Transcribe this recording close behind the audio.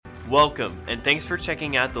Welcome, and thanks for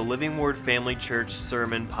checking out the Living Word Family Church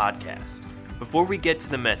Sermon Podcast. Before we get to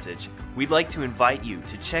the message, we'd like to invite you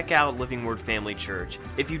to check out Living Word Family Church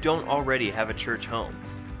if you don't already have a church home.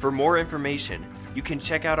 For more information, you can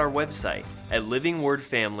check out our website at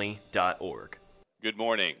livingwordfamily.org. Good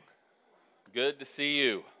morning. Good to see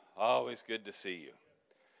you. Always good to see you.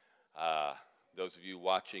 Those of you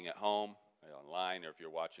watching at home, online, or if you're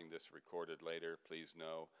watching this recorded later, please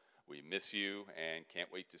know we miss you and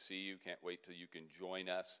can't wait to see you. Can't wait till you can join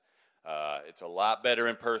us. It's a lot better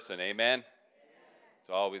in person. Amen? It's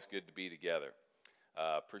always good to be together.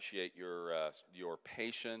 Appreciate your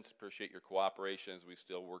patience. Appreciate your cooperation as we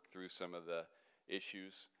still work through some of the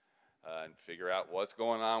issues and figure out what's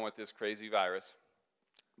going on with this crazy virus.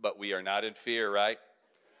 But we are not in fear, right?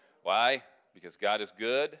 Why? Because God is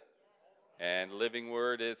good, and Living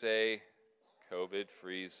Word is a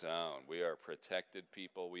COVID-free zone. We are protected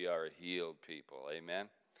people. We are a healed people. Amen?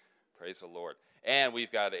 Praise the Lord. And we've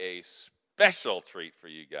got a special treat for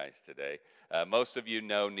you guys today. Most of you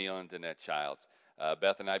know Neil and Danette Childs.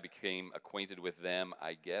 Beth and I became acquainted with them,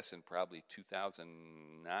 I guess, in probably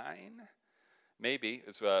 2009, maybe.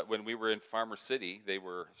 It's when we were in Farmer City. They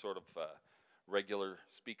were sort of regular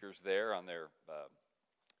speakers there on their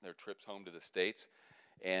trips home to the States.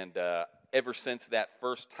 And ever since that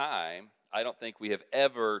first time, I don't think we have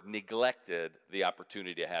ever neglected the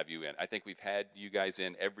opportunity to have you in. I think we've had you guys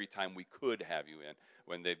in every time we could have you in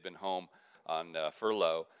when they've been home on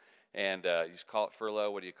furlough. And you just call it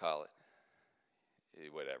furlough. What do you call it?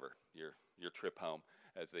 Whatever. Your trip home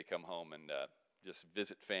as they come home and just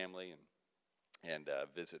visit family and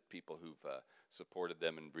visit people who've supported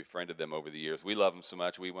them and befriended them over the years. We love them so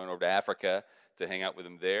much. We went over to Africa to hang out with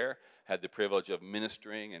them there. Had the privilege of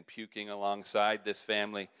ministering and puking alongside this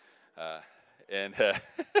family. And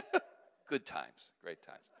good times, great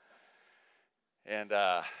times. And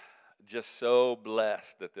just so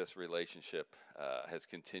blessed that this relationship has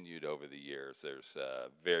continued over the years. There's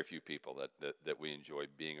very few people that we enjoy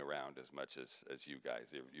being around as much as you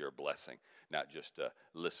guys. You're a blessing, not just to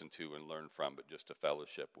listen to and learn from, but just to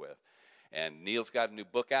fellowship with. And Neil's got a new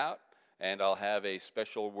book out, and I'll have a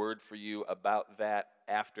special word for you about that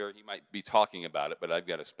after. He might be talking about it, but I've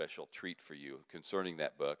got a special treat for you concerning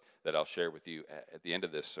that book that I'll share with you at the end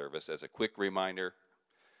of this service as a quick reminder,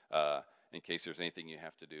 in case there's anything you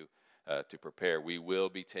have to do to prepare. We will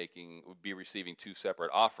be receiving two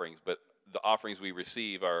separate offerings, but the offerings we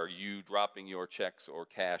receive are you dropping your checks or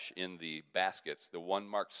cash in the baskets. The one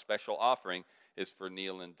marked special offering is for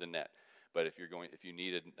Neil and Danette. But if you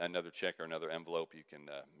need another check or another envelope, you can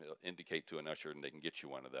indicate to an usher, and they can get you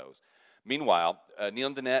one of those. Meanwhile, Neil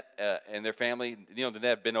and Danette and their family, Neil and Danette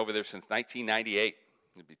have been over there since 1998.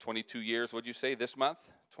 It'll be 22 years, what'd you say, this month?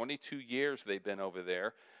 22 years they've been over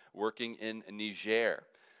there working in Niger.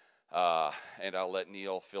 And I'll let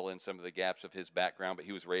Neil fill in some of the gaps of his background, but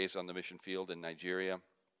he was raised on the mission field in Nigeria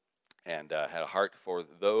and had a heart for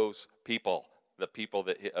those people, the people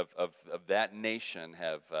that of that nation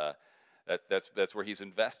have. That's where he's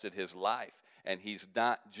invested his life. And he's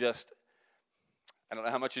not just, I don't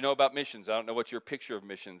know how much you know about missions. I don't know what your picture of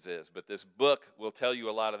missions is. But this book will tell you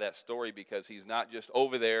a lot of that story because he's not just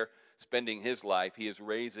over there spending his life. He is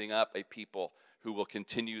raising up a people who will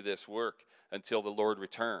continue this work until the Lord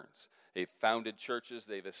returns. They've founded churches.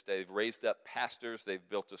 They've raised up pastors. They've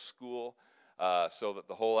built a school. So that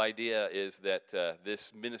the whole idea is that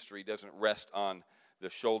this ministry doesn't rest on the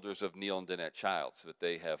shoulders of Neil and Danette Childs, that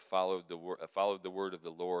they have followed the word of the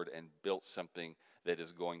Lord and built something that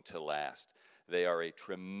is going to last. They are a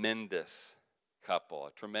tremendous couple,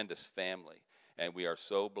 a tremendous family, and we are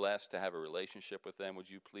so blessed to have a relationship with them. Would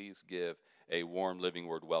you please give a warm Living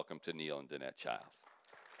Word welcome to Neil and Danette Childs?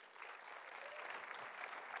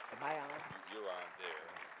 Am I on? You're on there.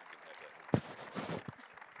 You can have that.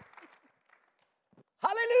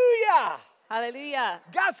 Hallelujah! Hallelujah.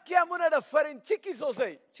 Gaskiya muna da farin ciki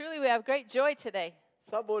sosai. Truly, we have great joy today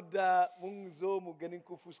Saboda mun zo mu ganin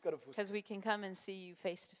ku fuskar fuska. because we can come and see you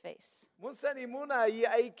face to face. Mun sani muna yi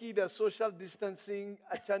aiki da social distancing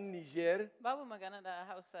a can Niger. Babu magana da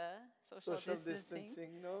Hausa, social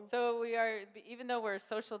distancing. no? So we are, even though we're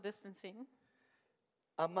social distancing,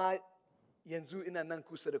 Amma yanzu ina nan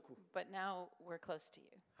kusa da ku. but now we're close to you.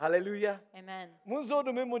 Hallelujah. Amen. Mun zo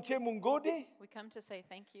domin mun ce mun gode. We come to say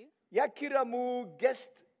thank you. Ya kira mu guest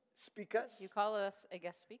speakers. You call us a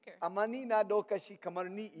guest speaker, Amma ni na dauka shi kamar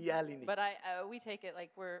ni iyali ne. but we take it like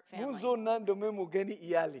we're Mun family. zo nan domin mu gani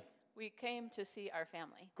iyali. We came to see our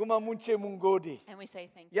family, Kuma mun ce mun gode. and we say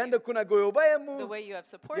thank you. Yanda kuna goyo bayan The mu, way you have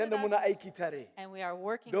supported yanda muna us, aiki tare. and we are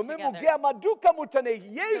working Domin mu together gaya ma duka mutane so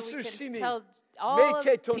we Yesu can shine tell mai all of the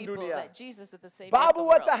ceton people duniya. that Jesus is the Savior of the Babu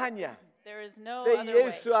world. wata hanya There is no sai other way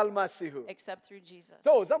Yesu almasihu. except through Jesus.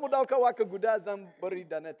 To, za mu dauka waka guda zan bari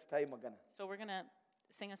Danette ta yi magana. So we're going to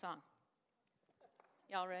sing a song.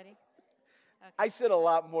 Y'all ready? I said a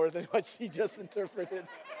lot more than what she just interpreted.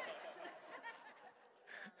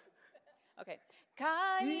 Okay.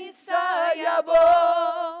 Kaisayabo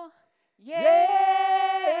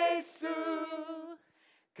Yesu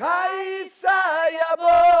Kaisayabo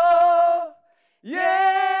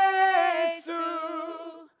Yesu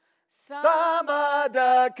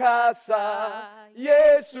Samada kasa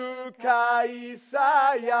Yesu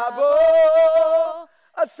Kaisayabo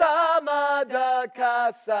Samada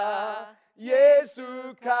kasa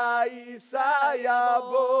Yesu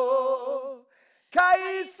Kaisayabo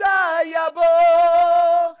Kaisayabo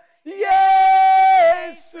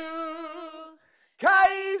Yesu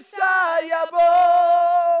Kaisayabo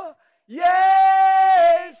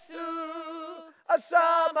Yesu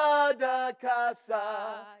Asamada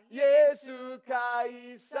kasa Yesu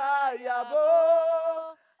Kaisayabo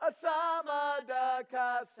Asamada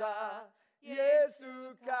kasa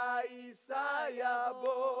Yesu Kaisayabo.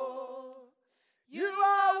 You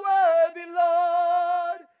are worthy,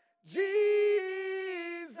 Lord Jesus.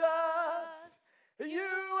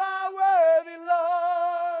 You are worthy,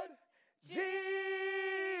 Lord Jesus.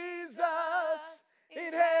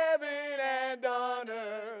 In heaven and on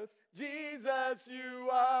earth, Jesus, you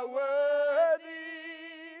are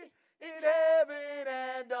worthy. In heaven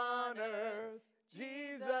and on earth,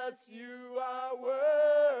 Jesus, you are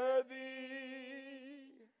worthy.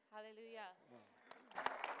 Hallelujah.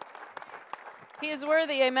 He is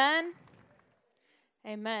worthy, amen?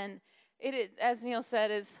 Amen. It is, as Neil said,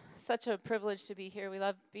 is such a privilege to be here. We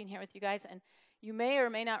love being here with you guys. And you may or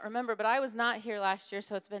may not remember, but I was not here last year,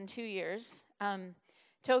 so it's been 2 years.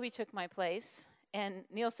 Toby took my place, and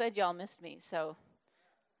Neil said y'all missed me, so,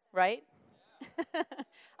 right? Do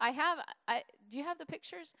you have the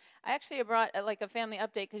pictures? I actually brought like a family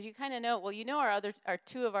update because you kind of know, well, you know our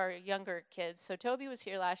two of our younger kids. So Toby was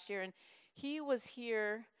here last year, and he was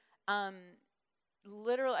here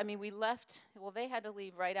literally, I mean, we left, well, they had to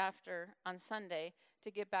leave right after on Sunday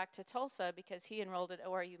to get back to Tulsa because he enrolled at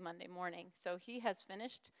ORU Monday morning. So he has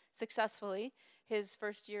finished successfully his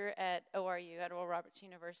first year at ORU, at Oral Roberts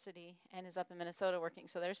University, and is up in Minnesota working.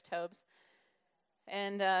 So there's Tobes.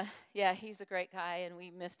 And yeah, he's a great guy, and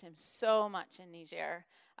we missed him so much in Niger.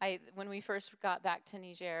 When we first got back to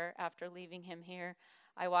Niger after leaving him here,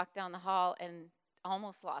 I walked down the hall and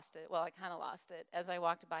almost lost it. Well, I kind of lost it as I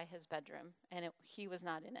walked by his bedroom, and he was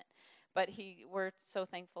not in it. But we're so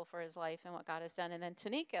thankful for his life and what God has done. And then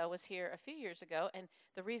Tanika was here a few years ago, and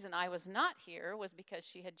the reason I was not here was because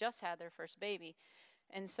she had just had their first baby.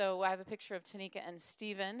 And so I have a picture of Tanika and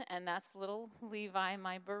Stephen, and that's little Levi,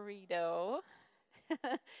 my burrito.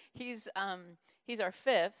 He's our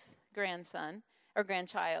fifth grandson, or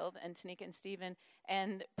grandchild, and Tanika and Stephen,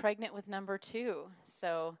 and pregnant with number 2.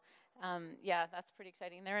 So yeah, that's pretty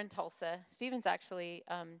exciting. They're in Tulsa. Stephen's actually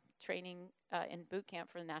training in boot camp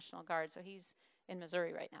for the National Guard, so he's in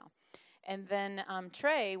Missouri right now. And then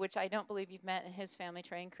Trey, which I don't believe you've met, and his family,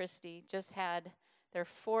 Trey and Christy, just had their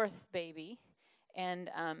 4th baby. And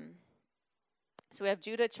so we have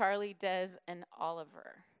Judah, Charlie, Des, and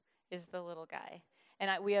Oliver is the little guy. And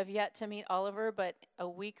we have yet to meet Oliver, but a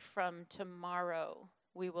week from tomorrow,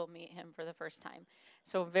 we will meet him for the first time.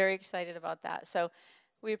 So very excited about that. So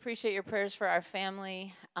we appreciate your prayers for our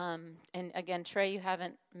family. And again, Trey, you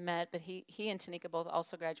haven't met, but he and Tanika both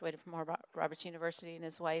also graduated from Roberts University, and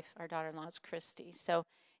his wife, our daughter-in-law, is Christy. So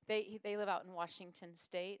they live out in Washington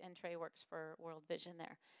State, and Trey works for World Vision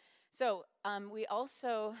there. So we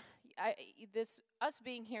also, us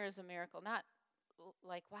being here is a miracle. Not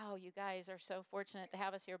like, wow, you guys are so fortunate to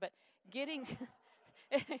have us here, but getting to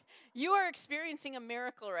you are experiencing a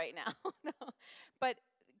miracle right now. No, but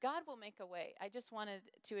God will make a way. I just wanted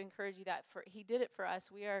to encourage you that He did it for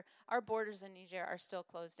us. Our borders in Niger are still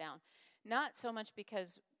closed down. Not so much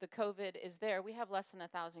because the COVID is there. We have less than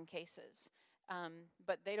 1,000 cases,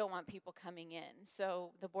 but they don't want people coming in.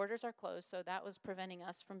 So the borders are closed, so that was preventing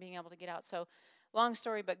us from being able to get out. So long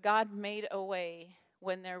story, but God made a way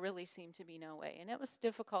when there really seemed to be no way. And it was a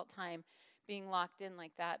difficult time being locked in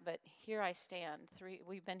like that, but here I stand.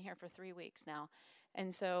 We've been here for 3 weeks now.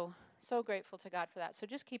 And so grateful to God for that. So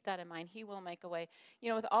just keep that in mind. He will make a way. You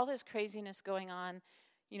know, with all this craziness going on,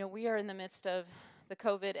 you know, we are in the midst of the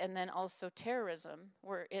COVID and then also terrorism.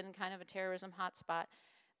 We're in kind of a terrorism hotspot.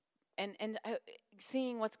 and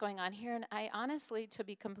seeing what's going on here. And I honestly, to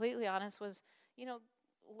be completely honest, was,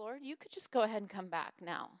 Lord, you could just go ahead and come back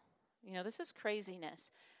now. This is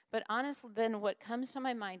craziness. But honestly, then what comes to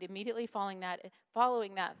my mind immediately following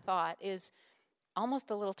that thought is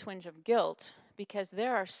almost a little twinge of guilt, because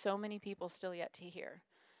there are so many people still yet to hear.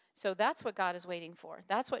 So that's what God is waiting for.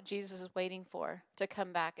 That's what Jesus is waiting for to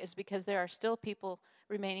come back, is because there are still people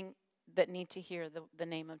remaining that need to hear the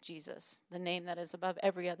name of Jesus, the name that is above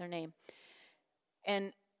every other name.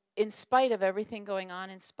 And in spite of everything going on,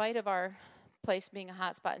 in spite of our place being a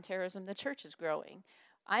hotspot in terrorism, the church is growing.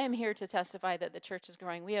 I am here to testify that the church is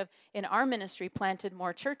growing. We have, in our ministry, planted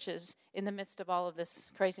more churches in the midst of all of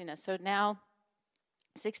this craziness. So now,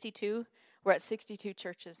 we're at 62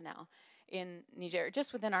 churches now in Niger,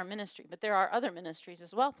 just within our ministry. But there are other ministries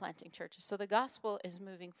as well planting churches. So the gospel is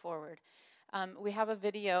moving forward. We have a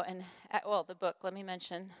video, and, the book, let me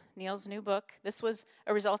mention, Neil's new book. This was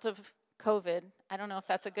a result of COVID. I don't know if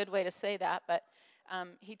that's a good way to say that, but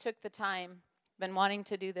he took the time, been wanting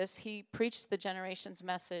to do this. He preached the Generations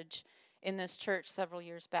message in this church several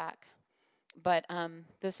years back. But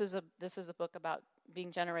this is a book about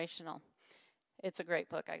being generational. It's a great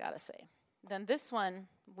book, I gotta say. Then this one,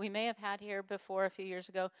 we may have had here before a few years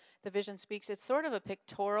ago, The Vision Speaks. It's sort of a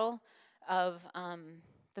pictorial of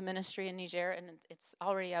the ministry in Niger, and it's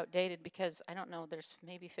already outdated because, I don't know, there's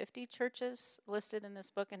maybe 50 churches listed in this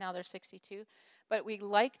book, and now there's 62. But we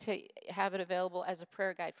like to have it available as a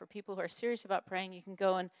prayer guide for people who are serious about praying. You can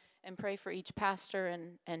go and pray for each pastor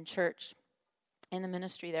and church in the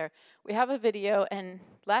ministry there. We have a video, and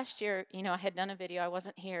last year, I had done a video. I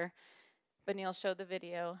wasn't here, but Neil showed the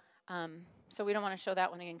video. So we don't want to show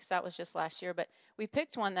that one again because that was just last year. But we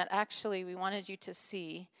picked one that actually we wanted you to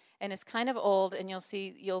see, and it's kind of old, and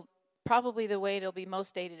you'll probably, the way it'll be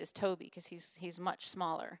most dated is Toby, because he's much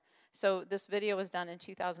smaller. So this video was done in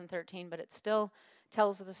 2013, but it still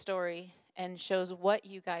tells the story and shows what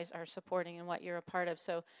you guys are supporting and what you're a part of.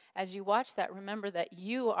 So as you watch that, remember that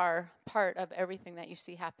you are part of everything that you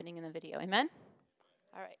see happening in the video. Amen?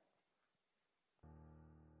 All right.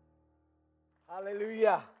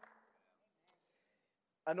 Hallelujah.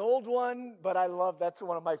 An old one, but that's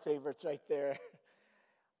one of my favorites right there.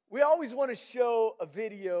 We always want to show a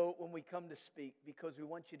video when we come to speak because we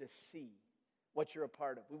want you to see what you're a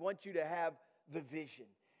part of. We want you to have the vision.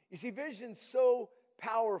 You see, vision's so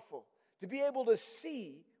powerful to be able to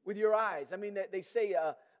see with your eyes. I mean, they say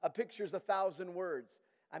a picture's 1,000 words.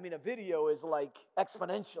 I mean, a video is like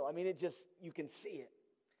exponential. I mean, you can see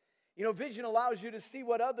it. Vision allows you to see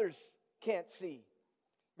what others can't see.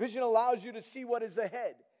 Vision allows you to see what is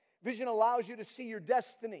ahead. Vision allows you to see your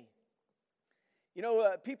destiny.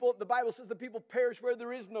 The Bible says that people perish where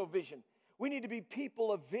there is no vision. We need to be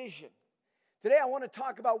people of vision. Today I want to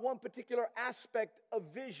talk about one particular aspect of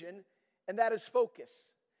vision, and that is focus.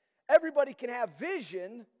 Everybody can have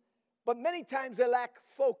vision, but many times they lack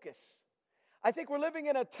focus. I think we're living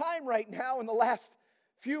in a time right now in the last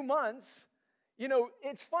few months,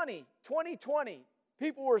 it's funny, 2020,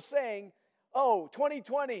 people were saying,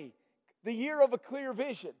 2020, the year of a clear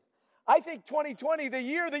vision. I think 2020, the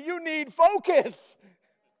year that you need focus.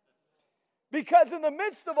 Because in the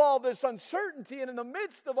midst of all this uncertainty and in the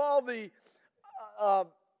midst of all the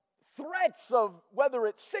threats of whether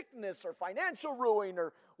it's sickness or financial ruin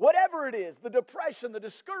or whatever it is, the depression, the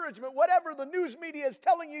discouragement, whatever the news media is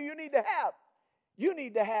telling you need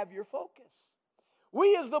to have your focus.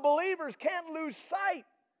 We as the believers can't lose sight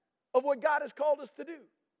of what God has called us to do.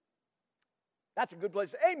 That's a good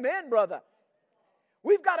place. Amen, brother.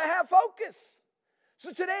 We've got to have focus.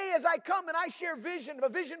 So today as I come and I share vision, a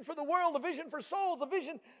vision for the world, a vision for souls, a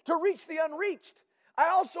vision to reach the unreached, I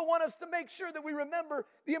also want us to make sure that we remember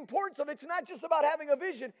the importance of it's not just about having a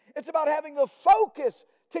vision, it's about having the focus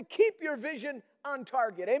to keep your vision on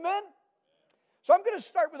target. Amen? So I'm going to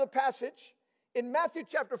start with a passage in Matthew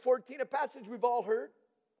chapter 14, a passage we've all heard.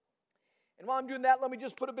 And while I'm doing that, let me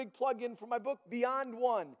just put a big plug in for my book, Beyond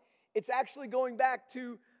One. It's actually going back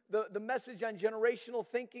to the message on generational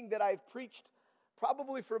thinking that I've preached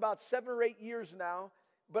probably for about 7 or 8 years now,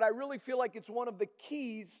 but I really feel like it's one of the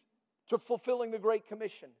keys to fulfilling the Great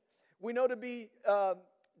Commission. We know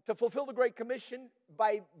to fulfill the Great Commission,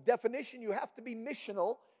 by definition, you have to be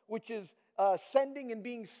missional, which is sending and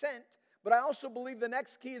being sent, but I also believe the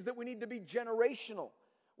next key is that we need to be generational.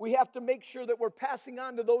 We have to make sure that we're passing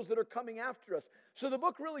on to those that are coming after us. So the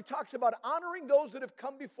book really talks about honoring those that have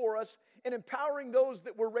come before us and empowering those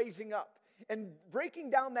that we're raising up and breaking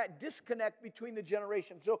down that disconnect between the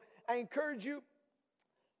generations. So I encourage you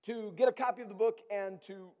to get a copy of the book and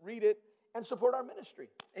to read it and support our ministry.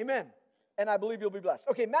 Amen. And I believe you'll be blessed.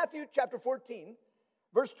 Okay, Matthew chapter 14,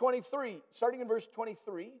 Verse 23, starting in verse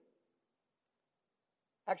 23.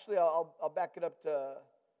 Actually, I'll back it up to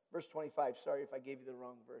verse 25. Sorry if I gave you the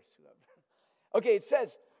wrong verse. Okay, it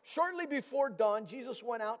says, shortly before dawn, Jesus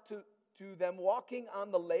went out to them walking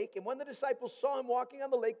on the lake. And when the disciples saw him walking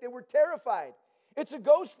on the lake, they were terrified. It's a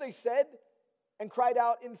ghost, they said, and cried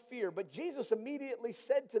out in fear. But Jesus immediately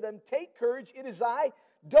said to them, take courage, it is I.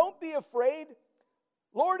 Don't be afraid.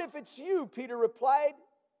 Lord, if it's you, Peter replied,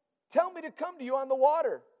 tell me to come to you on the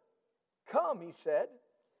water. Come, he said.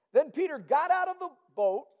 Then Peter got out of the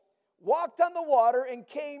boat, walked on the water, and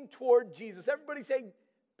came toward Jesus. Everybody say,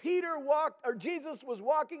 Jesus was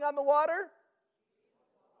walking on the water.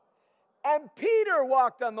 And Peter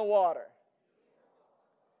walked on the water.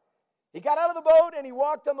 He got out of the boat and he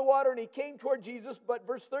walked on the water and he came toward Jesus. But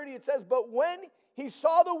verse 30 it says, but when he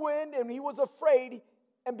saw the wind and he was afraid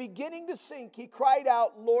and beginning to sink, he cried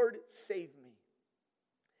out, Lord, save me.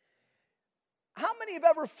 How many have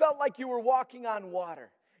ever felt like you were walking on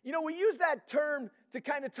water? You know, we use that term to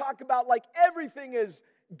kind of talk about like everything is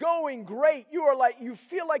going great. You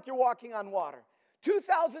feel like you're walking on water.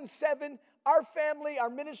 2007, our family, our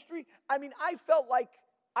ministry, I felt like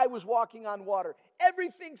I was walking on water.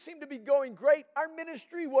 Everything seemed to be going great. Our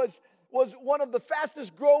ministry was one of the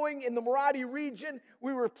fastest growing in the Maradi region.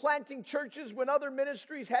 We were planting churches when other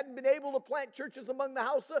ministries hadn't been able to plant churches among the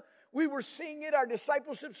Hausa. We were seeing it. Our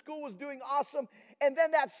discipleship school was doing awesome. And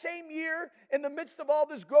then that same year, in the midst of all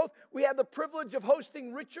this growth, we had the privilege of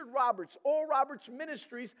hosting Richard Roberts, Oral Roberts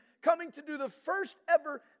Ministries, coming to do the first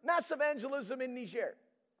ever mass evangelism in Niger.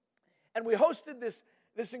 And we hosted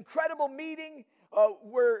this incredible meeting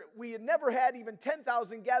where we had never had even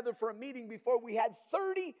 10,000 gather for a meeting before. We had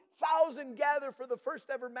 30,000 gather for the first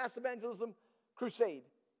ever mass evangelism crusade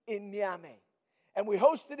in Niamey. And we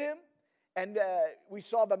hosted him, and we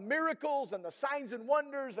saw the miracles and the signs and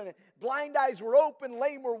wonders, and blind eyes were open,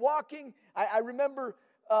 lame were walking. I remember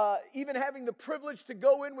even having the privilege to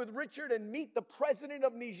go in with Richard and meet the president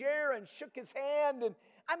of Niger and shook his hand. And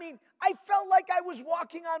I felt like I was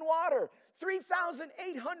walking on water.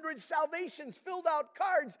 3,800 salvations, filled out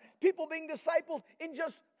cards, people being discipled in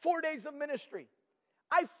just 4 days of ministry.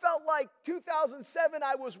 I felt like 2007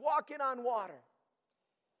 I was walking on water.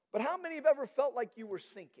 But how many have ever felt like you were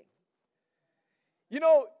sinking? You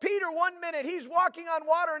know, Peter, 1 minute, he's walking on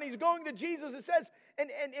water and he's going to Jesus. It says, and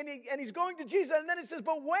he's going to Jesus. And then it says,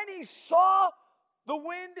 but when he saw the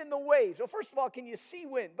wind and the waves. Well, first of all, can you see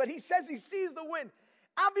wind? But he says he sees the wind.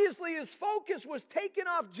 Obviously, his focus was taken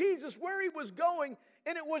off Jesus, where he was going,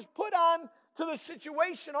 and it was put on to the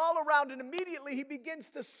situation all around, and immediately he begins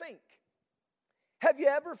to sink. Have you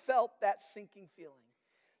ever felt that sinking feeling?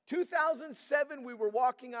 2007, we were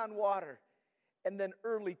walking on water, and then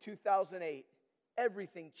early 2008,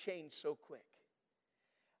 everything changed so quick.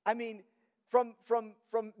 From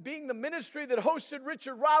being the ministry that hosted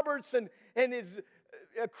Richard Roberts and is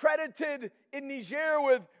accredited in Niger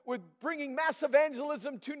with bringing mass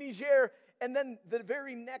evangelism to Niger, and then the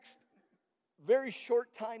very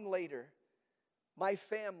short time later, my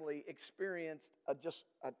family experienced a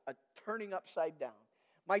turning upside down.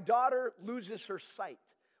 My daughter loses her sight.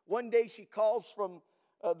 One day she calls from,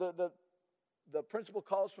 the principal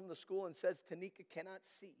calls from the school and says, Tanika cannot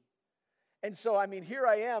see. And so, here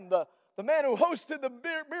I am, the man who hosted the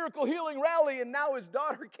Miracle Healing Rally, and now his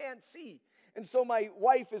daughter can't see. And so my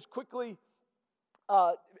wife is quickly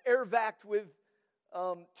air-vac'd with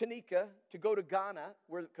Tanika to go to Ghana,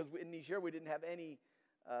 because in Niger we didn't have any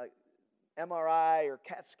MRI or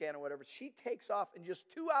CAT scan or whatever. She takes off, and just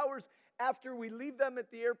 2 hours after we leave them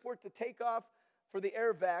at the airport to take off for the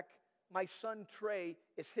air-vac, my son Trey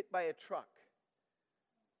is hit by a truck.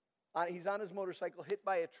 He's on his motorcycle, hit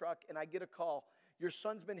by a truck, and I get a call. Your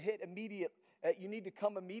son's been hit immediately. You need to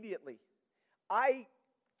come immediately. I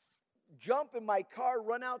jump in my car,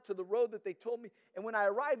 run out to the road that they told me, and when I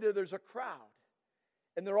arrive there, there's a crowd.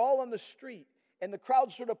 And they're all on the street. And the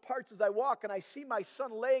crowd sort of parts as I walk, and I see my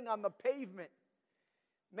son laying on the pavement.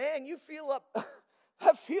 Man, you feel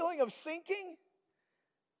a feeling of sinking?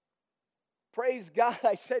 Praise God,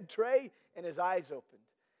 I said, Trey, and his eyes opened.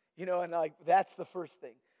 You know, and that's the first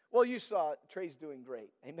thing. Well, you saw it. Trey's doing great.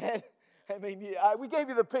 Amen? We gave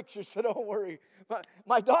you the picture, so don't worry.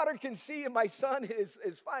 My daughter can see, and my son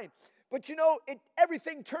is fine. But you know,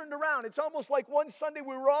 everything turned around. It's almost like one Sunday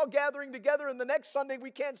we were all gathering together, and the next Sunday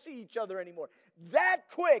we can't see each other anymore. That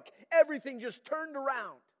quick, everything just turned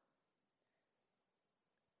around.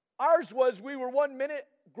 Ours was, we were 1 minute,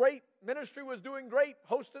 great, ministry was doing great,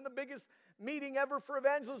 hosting the biggest meeting ever for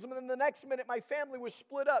evangelism, and then the next minute my family was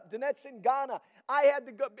split up. Danette's in Ghana. I had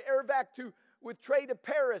to go air-vac to with Trey to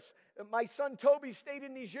Paris. My son Toby stayed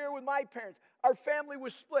in Niger with my parents. Our family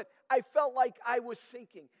was split. I felt like I was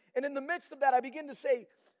sinking. And in the midst of that, I begin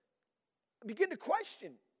to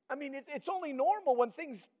question. I mean, it's only normal when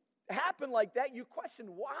things happen like that. You question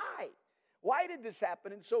why. Why did this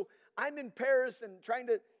happen? And so I'm in Paris and trying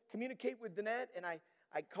to communicate with Danette, and I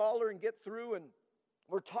call her and get through, and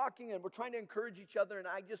we're talking, and we're trying to encourage each other, and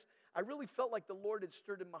I really felt like the Lord had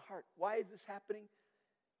stirred in my heart. Why is this happening?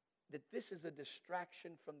 That this is a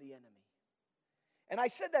distraction from the enemy. And I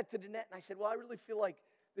said that to Danette, and I said, well, I really feel like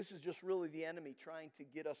this is just really the enemy trying to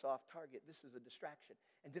get us off target. This is a distraction.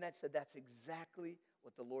 And Danette said, that's exactly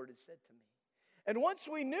what the Lord had said to me. And once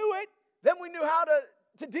we knew it, then we knew how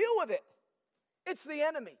to deal with it. It's the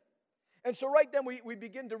enemy. And so right then we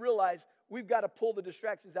begin to realize we've got to pull the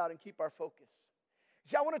distractions out and keep our focus.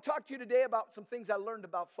 See, I want to talk to you today about some things I learned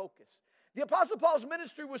about focus. The Apostle Paul's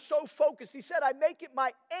ministry was so focused. He said, I make it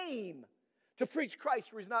my aim to preach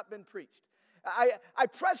Christ where he's not been preached. I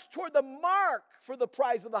press toward the mark for the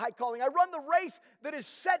prize of the high calling. I run the race that is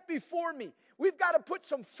set before me. We've got to put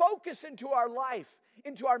some focus into our life,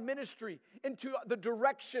 into our ministry, into the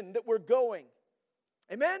direction that we're going.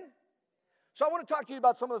 Amen? So I want to talk to you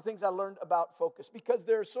about some of the things I learned about focus. Because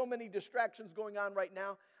there are so many distractions going on right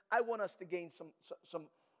now, I want us to gain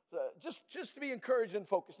just to be encouraged and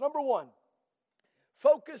focused. Number one,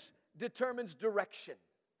 focus determines direction.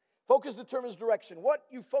 Focus determines direction. What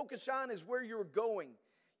you focus on is where you're going.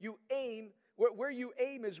 You aim, where you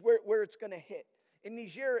aim is where it's going to hit. In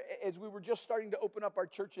Niger, as we were just starting to open up our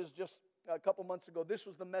churches just a couple months ago, this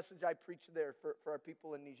was the message I preached there for our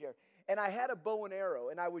people in Niger. And I had a bow and arrow,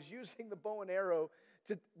 and I was using the bow and arrow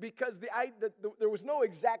because there was no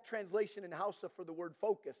exact translation in Hausa for the word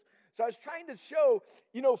focus. So I was trying to show,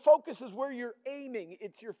 focus is where you're aiming.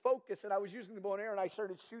 It's your focus. And I was using the bow and arrow, and I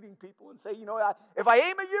started shooting people and say, if I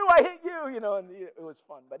aim at you, I hit you, and it was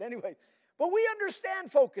fun. But anyway, we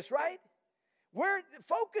understand focus, right? Where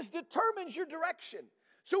focus determines your direction.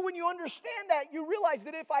 So when you understand that, you realize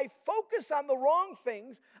that if I focus on the wrong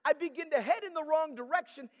things, I begin to head in the wrong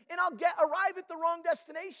direction, and I'll arrive at the wrong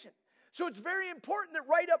destination. So it's very important that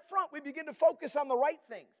right up front, we begin to focus on the right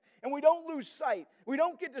things, and we don't lose sight. We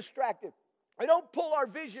don't get distracted. We don't pull our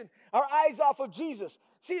vision, our eyes off of Jesus.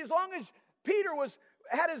 See, as long as Peter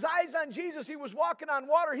had his eyes on Jesus, he was walking on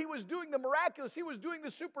water, he was doing the miraculous, he was doing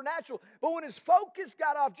the supernatural. But when his focus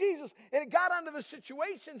got off Jesus and it got onto the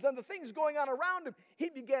situations and the things going on around him, he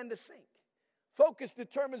began to sink. Focus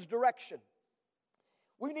determines direction.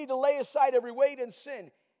 We need to lay aside every weight and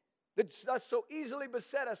sin that does so easily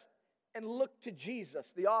beset us and look to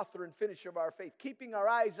Jesus, the author and finisher of our faith, keeping our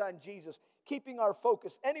eyes on Jesus, keeping our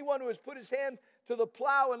focus. Anyone who has put his hand to the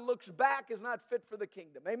plow and looks back is not fit for the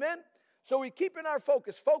kingdom. Amen? So we keep in our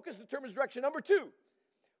focus. Focus determines direction. Number two,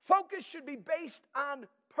 focus should be based on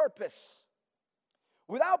purpose.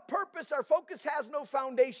 Without purpose, our focus has no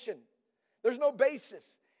foundation. There's no basis.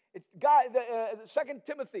 It's God. 2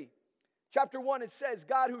 Timothy chapter 1, it says,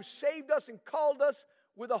 God who saved us and called us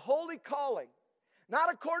with a holy calling,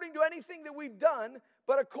 not according to anything that we've done,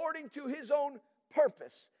 but according to his own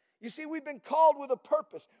purpose. You see, we've been called with a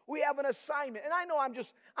purpose. We have an assignment. And I know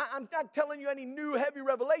I'm not telling you any new heavy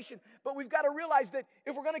revelation, but we've got to realize that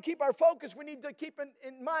if we're going to keep our focus, we need to keep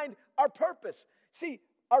in mind our purpose. See,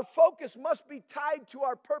 our focus must be tied to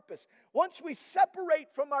our purpose. Once we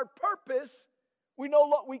separate from our purpose, we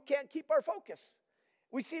can't keep our focus.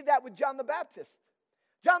 We see that with John the Baptist.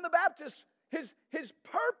 John the Baptist, his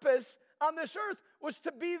purpose on this earth was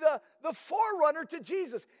to be the forerunner to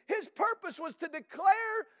Jesus. His purpose was to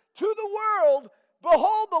declare to the world,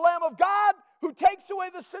 behold the Lamb of God who takes away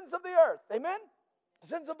the sins of the earth. Amen?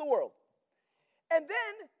 Sins of the world. And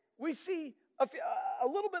then we see a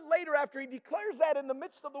little bit later, after he declares that in the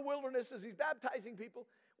midst of the wilderness as he's baptizing people,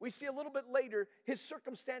 we see a little bit later his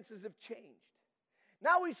circumstances have changed.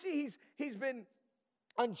 Now we see he's been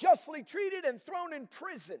unjustly treated and thrown in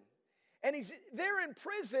prison. And he's there in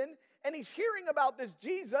prison, and he's hearing about this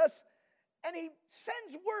Jesus, and he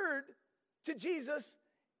sends word to Jesus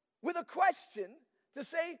with a question to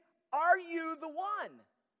say, are you the one?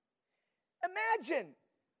 Imagine,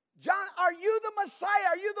 John, are you the Messiah?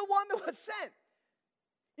 Are you the one that was sent?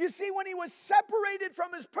 You see, when he was separated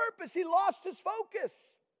from his purpose, he lost his focus.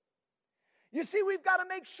 You see, we've got to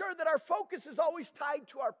make sure that our focus is always tied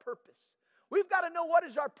to our purpose. We've got to know what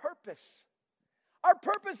is our purpose. Our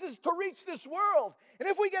purpose is to reach this world. And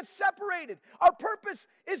if we get separated, our purpose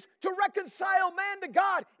is to reconcile man to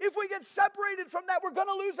God. If we get separated from that, we're going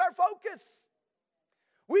to lose our focus.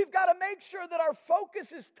 We've got to make sure that our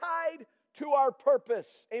focus is tied to our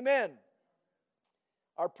purpose. Amen.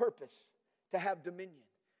 Our purpose, to have dominion.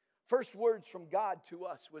 first words from God to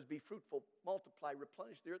us was be fruitful, multiply,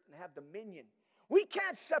 replenish the earth, and have dominion. We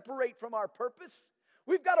can't separate from our purpose.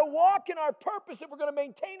 We've got to walk in our purpose if we're going to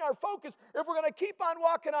maintain our focus, if we're going to keep on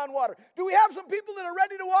walking on water. Do we have some people that are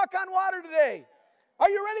ready to walk on water today? Are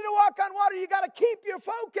you ready to walk on water? You got to keep your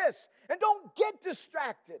focus and don't get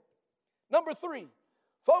distracted. Number 3,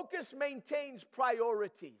 focus maintains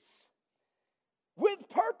priorities. With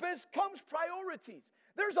purpose comes priorities.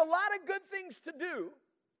 There's a lot of good things to do.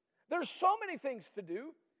 There's so many things to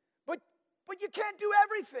do, but you can't do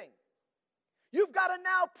everything. You've got to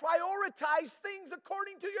now prioritize things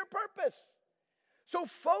according to your purpose. So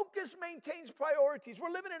focus maintains priorities.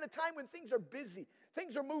 We're living in a time when things are busy.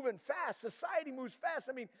 Things are moving fast. Society moves fast.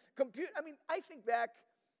 I think back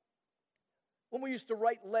when we used to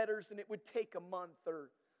write letters and it would take a month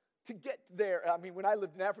or to get there. When I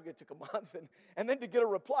lived in Africa, it took a month. And then to get a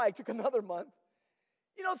reply, it took another month.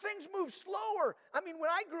 Things move slower. When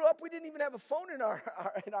I grew up, we didn't even have a phone in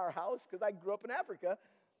our house because I grew up in Africa.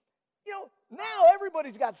 Now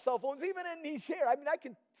everybody's got cell phones, even in Niger. I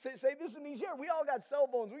can say this in Niger. We all got cell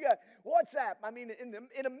phones. We got WhatsApp.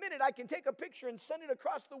 In a minute, I can take a picture and send it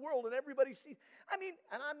across the world, and everybody sees. And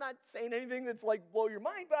I'm not saying anything that's like blow your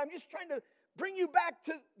mind, but I'm just trying to bring you back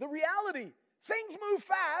to the reality. Things move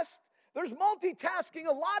fast. There's multitasking.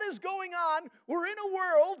 A lot is going on. We're in a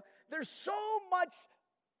world. There's so much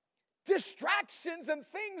distractions and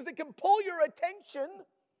things that can pull your attention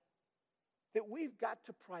that we've got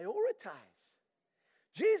to prioritize.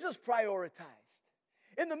 Jesus prioritized.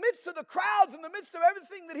 In the midst of the crowds, in the midst of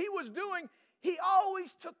everything that he was doing, he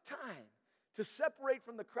always took time to separate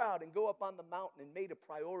from the crowd and go up on the mountain and made a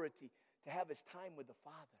priority to have his time with the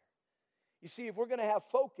Father. You see, if we're going to have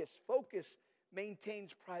focus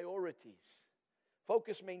maintains priorities.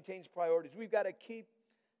 Focus maintains priorities. We've got to keep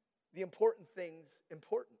the important things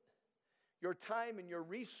important. Your time and your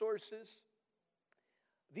resources,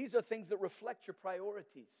 these are things that reflect your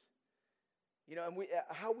priorities. And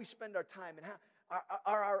how we spend our time, and how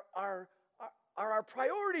are our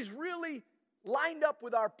priorities really lined up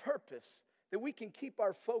with our purpose, that we can keep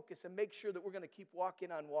our focus and make sure that we're going to keep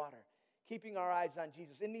walking on water, keeping our eyes on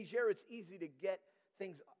Jesus. In Niger, it's easy to get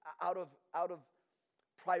things out of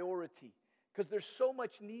priority because there's so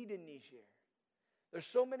much need in Niger. There's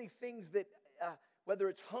so many things that, whether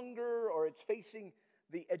it's hunger or it's facing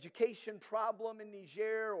the education problem in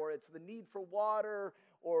Niger, or it's the need for water,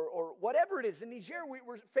 or whatever it is. In Niger,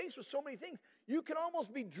 we're faced with so many things. You can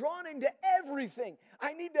almost be drawn into everything.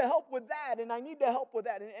 I need to help with that, and I need to help with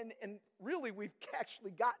that. And really, we've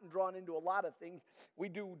actually gotten drawn into a lot of things. We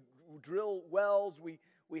do drill wells. We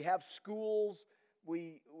have schools.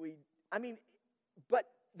 But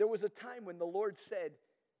there was a time when the Lord said,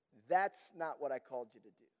 that's not what I called you to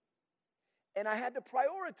do. And I had to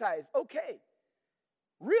prioritize. Okay.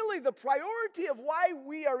 Really, the priority of why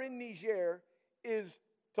we are in Niger is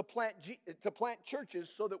to plant churches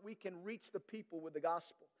so that we can reach the people with the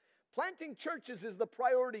gospel. Planting churches is the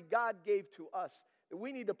priority God gave to us, that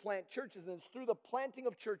we need to plant churches. And it's through the planting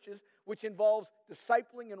of churches, which involves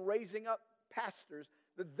discipling and raising up pastors,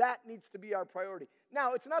 that needs to be our priority.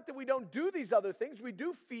 Now, it's not that we don't do these other things. We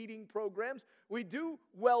do feeding programs. We do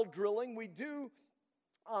well drilling. We do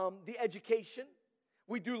the education.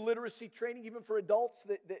 We do literacy training, even for adults,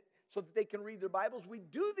 so that they can read their Bibles. We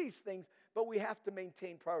do these things, but we have to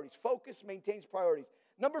maintain priorities. Focus maintains priorities.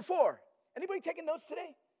 Number 4. Anybody taking notes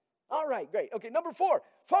today? All right, great. Okay, number 4.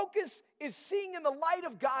 Focus is seeing in the light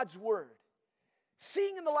of God's Word.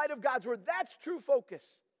 Seeing in the light of God's Word. That's true focus.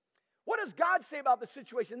 What does God say about the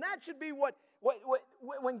situation? That should be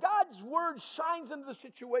when God's Word shines into the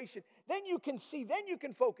situation, then you can see, then you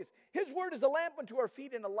can focus. His Word is a lamp unto our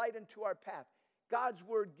feet and a light unto our path. God's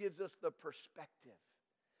Word gives us the perspective.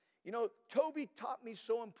 Toby taught me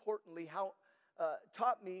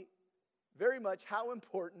very much how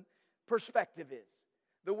important perspective is,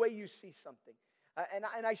 the way you see something.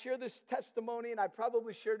 And I share this testimony, and I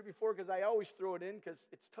probably shared it before because I always throw it in because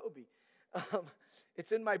it's Toby.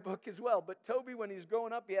 It's in my book as well. But Toby, when he was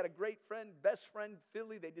growing up, he had a great friend, best friend,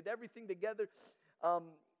 Philly. They did everything together.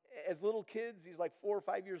 As little kids, he's like 4 or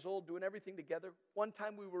 5 years old, doing everything together. One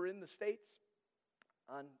time we were in the States,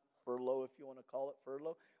 on furlough, if you want to call it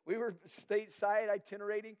furlough. We were stateside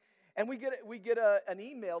itinerating, and we get an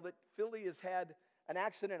email that Philly has had an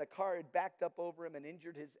accident. A car had backed up over him and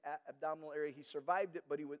injured his abdominal area. He survived it,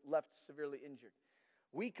 but he was left severely injured.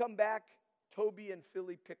 We come back. Toby and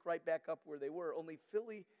Philly pick right back up where they were, only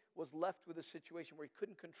Philly was left with a situation where he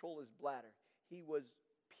couldn't control his bladder. He was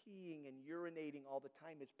peeing and urinating all the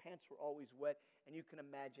time. His pants were always wet, and you can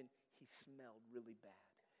imagine he smelled really bad.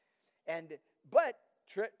 But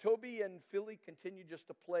Toby and Philly continued just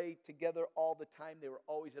to play together all the time. They were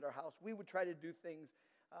always at our house. We would try to do things,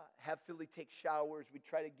 have Philly take showers. We'd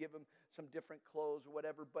try to give him some different clothes or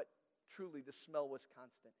whatever, but truly the smell was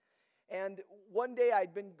constant. And one day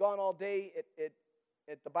I'd been gone all day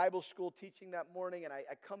at the Bible school teaching that morning, and I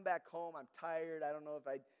come back home. I'm tired. I don't know if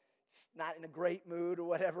I'm not in a great mood or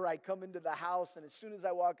whatever. I come into the house, and as soon as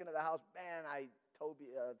I walk into the house, man,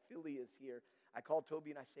 Philly is here. I call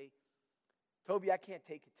Toby and I say, Toby, I can't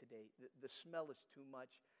take it today. The smell is too much.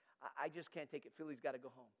 I just can't take it. Philly's got to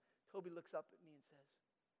go home. Toby looks up at me and says,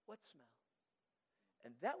 what smell?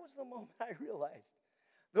 And that was the moment I realized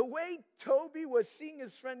the way Toby was seeing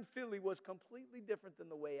his friend Philly was completely different than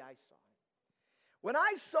the way I saw him. When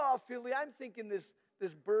I saw Philly, I'm thinking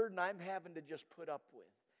this burden I'm having to just put up with,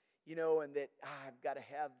 and that I've got to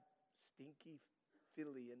have stinky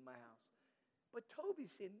Philly in my house. But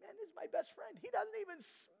Toby's saying, man, this is my best friend. He doesn't even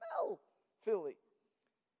smell Philly.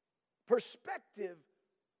 Perspective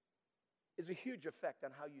is a huge effect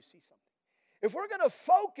on how you see something. If we're going to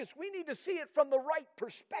focus, we need to see it from the right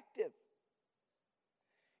perspective.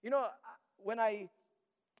 When I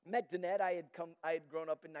met Danette, I had grown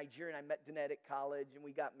up in Nigeria, and I met Danette at college, and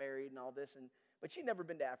we got married and all this, but she'd never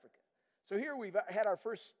been to Africa. So here we've had our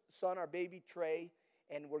first son, our baby Trey,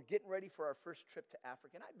 and we're getting ready for our first trip to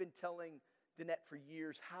Africa. And I've been telling Danette for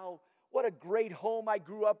years what a great home I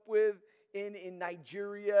grew up with in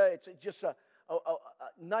Nigeria. It's just a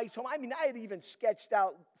nice home. I mean, I had even sketched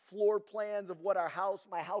out floor plans of what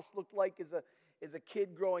my house looked like as a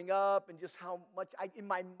kid growing up, and just how much in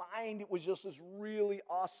my mind it was just this really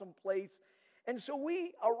awesome place. And so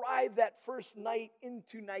we arrived that first night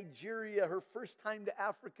into Nigeria, her first time to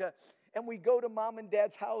Africa, and we go to Mom and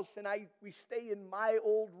Dad's house, and we stay in my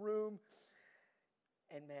old room.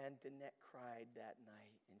 And man, Danette cried that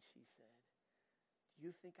night, and she said, do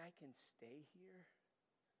you think I can stay here?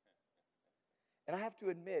 And I have to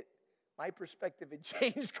admit, my perspective had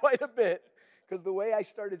changed quite a bit, because the way I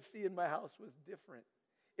started seeing my house was different.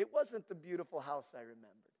 It wasn't the beautiful house I remembered.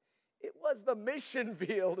 It was the mission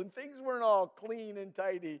field, and things weren't all clean and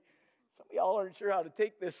tidy. Some of y'all aren't sure how to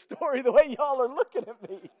take this story the way y'all are looking at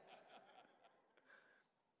me.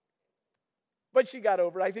 But she got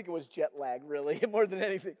over it. I think it was jet lag, really, more than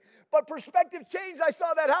anything. But perspective changed. I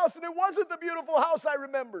saw that house, and it wasn't the beautiful house I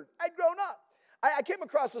remembered. I'd grown up. I came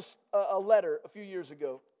across a letter a few years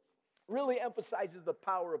ago. Really emphasizes the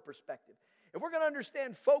power of perspective. If we're going to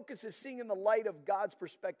understand, focus is seeing in the light of God's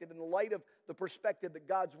perspective, in the light of the perspective that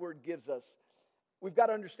God's Word gives us. We've got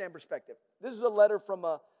to understand perspective. This is a letter from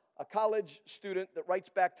a college student that writes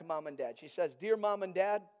back to Mom and Dad. She says, Dear Mom and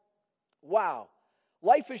Dad, wow,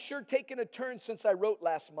 life has sure taken a turn since I wrote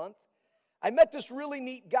last month. I met this really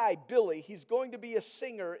neat guy, Billy. He's going to be a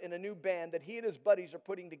singer in a new band that he and his buddies are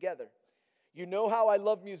putting together. You know how I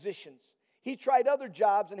love musicians. He tried other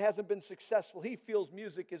jobs and hasn't been successful. He feels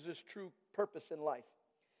music is his true purpose in life.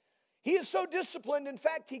 He is so disciplined. In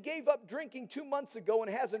fact, he gave up drinking 2 months ago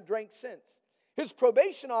and hasn't drank since. His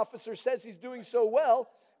probation officer says he's doing so well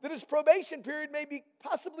that his probation period may be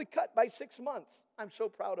possibly cut by 6 months. I'm so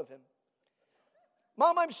proud of him.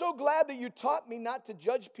 Mom, I'm so glad that you taught me not to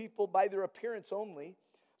judge people by their appearance only.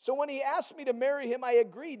 So when he asked me to marry him, I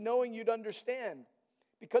agreed, knowing you'd understand.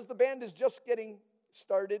 Because the band is just getting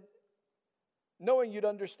started, knowing you'd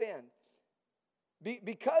understand.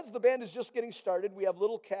 Because the band is just getting started, we have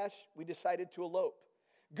little cash, we decided to elope.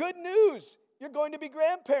 Good news, you're going to be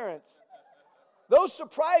grandparents. Though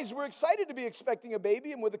surprised, we're excited to be expecting a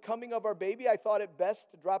baby, and with the coming of our baby, I thought it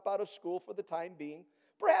best to drop out of school for the time being.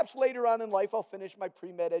 Perhaps later on in life, I'll finish my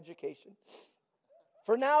pre-med education.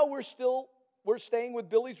 For now, we're staying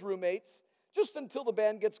with Billy's roommates, just until the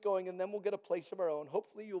band gets going, and then we'll get a place of our own.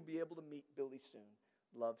 Hopefully, you'll be able to meet Billy soon.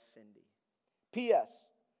 Love, Cindy. P.S.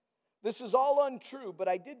 This is all untrue, but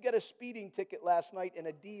I did get a speeding ticket last night and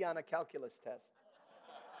a D on a calculus test.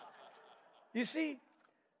 You see,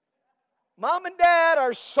 Mom and Dad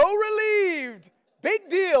are so relieved. Big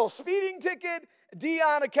deal. Speeding ticket, D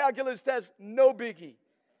on a calculus test, no biggie.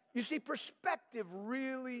 You see, perspective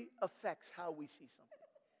really affects how we see something.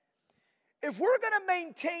 If we're going to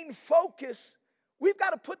maintain focus, we've got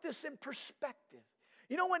to put this in perspective.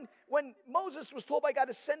 You know, when Moses was told by God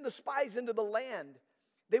to send the spies into the land,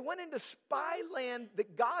 they went into spy land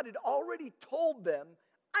that God had already told them,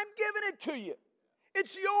 I'm giving it to you.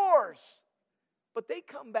 It's yours. But they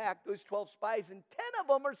come back, those 12 spies, and 10 of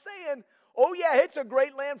them are saying, oh yeah, it's a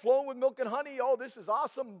great land flowing with milk and honey. Oh, this is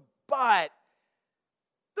awesome. But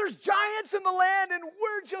there's giants in the land, and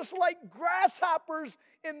we're just like grasshoppers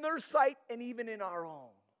in their sight and even in our own.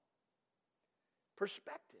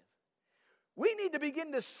 Perspective. We need to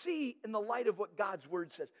begin to see in the light of what God's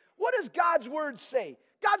Word says. What does God's Word say?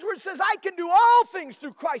 God's Word says, I can do all things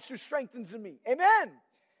through Christ who strengthens in me. Amen.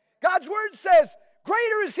 God's Word says,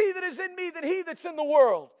 greater is He that is in me than he that's in the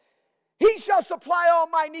world. He shall supply all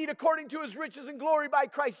my need according to His riches and glory by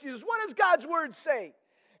Christ Jesus. What does God's Word say?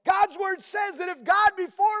 God's Word says that if God be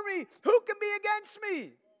for me, who can be against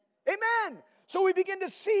me? Amen. So we begin to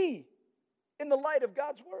see in the light of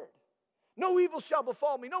God's Word. No evil shall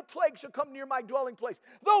befall me. No plague shall come near my dwelling place.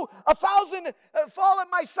 Though 1,000 fall at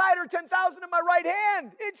my side or 10,000 at my right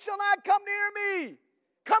hand, it shall not come near me.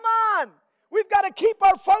 Come on. We've got to keep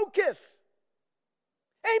our focus.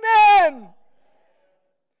 Amen.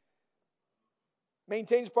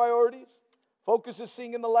 Maintains priorities. Focus is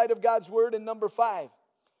seeing in the light of God's Word. And number 5,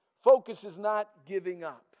 focus is not giving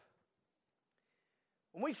up.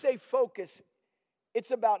 When we say focus,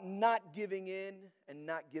 it's about not giving in and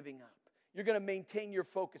not giving up. You're going to maintain your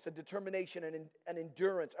focus, a determination, an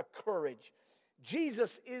endurance, a courage.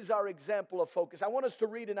 Jesus is our example of focus. I want us to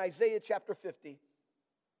read in Isaiah chapter 50.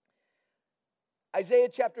 Isaiah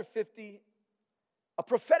chapter 50, a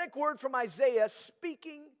prophetic word from Isaiah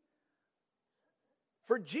speaking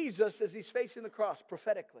for Jesus as He's facing the cross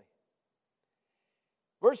prophetically.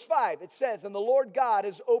 Verse 5, it says, and the Lord God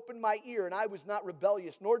has opened my ear, and I was not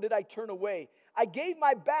rebellious, nor did I turn away. I gave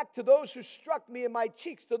my back to those who struck me, and my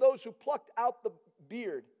cheeks to those who plucked out the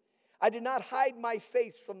beard. I did not hide my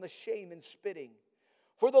face from the shame and spitting.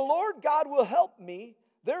 For the Lord God will help me,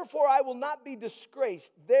 therefore I will not be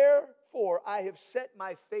disgraced. Therefore I have set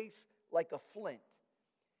my face like a flint,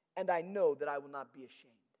 and I know that I will not be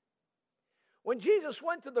ashamed. When Jesus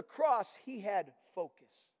went to the cross, He had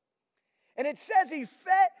focus. And it says he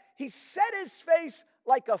set His face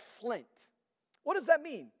like a flint. What does that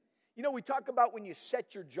mean? You know, we talk about when you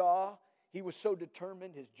set your jaw. He was so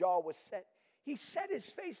determined, His jaw was set. He set His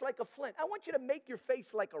face like a flint. I want you to make your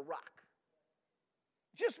face like a rock.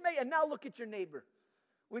 And now look at your neighbor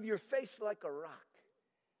with your face like a rock.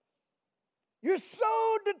 You're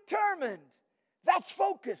so determined. That's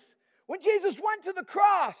focus. When Jesus went to the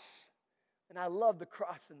cross, and I love the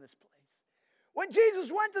cross in this place. When Jesus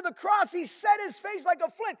went to the cross, He set His face like a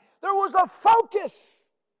flint. There was a focus.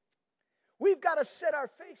 We've got to set our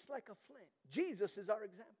face like a flint. Jesus is our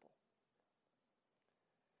example.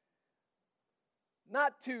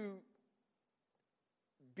 Not to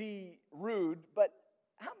be rude, but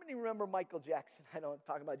how many remember Michael Jackson? I know I'm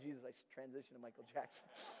talking about Jesus. I transitioned to Michael Jackson.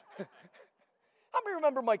 How many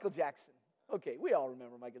remember Michael Jackson? Okay, we all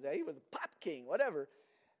remember Michael Jackson. He was a pop king, whatever.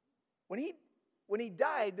 When he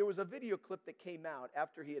died, there was a video clip that came out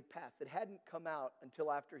after he had passed. It hadn't come out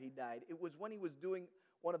until after he died. It was when he was doing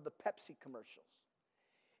one of the Pepsi commercials.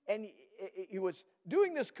 And he was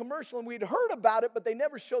doing this commercial, and we'd heard about it, but they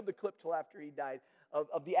never showed the clip till after he died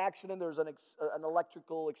of the accident. There was an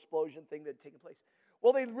electrical explosion thing that had taken place.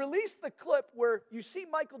 Well, they released the clip where you see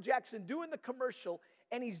Michael Jackson doing the commercial,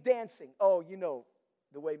 and he's dancing. Oh, you know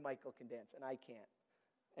the way Michael can dance, and I can't.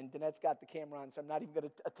 And Danette's got the camera on, so I'm not even going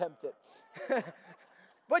to attempt it.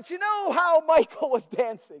 But you know how Michael was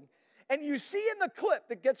dancing. And you see in the clip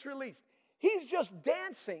that gets released, he's just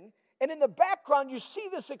dancing, and in the background you see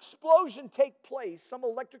this explosion take place, some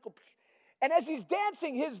electrical. And as he's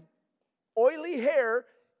dancing, his oily hair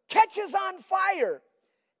catches on fire.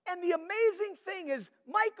 And the amazing thing is,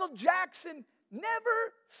 Michael Jackson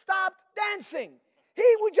never stopped dancing. He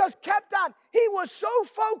just kept on. He was so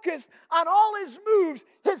focused on all his moves.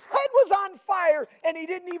 His head was on fire, and he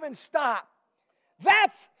didn't even stop.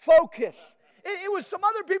 That's focus. It was some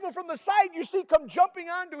other people from the side you see come jumping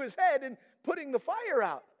onto his head and putting the fire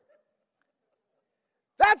out.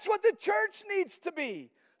 That's what the church needs to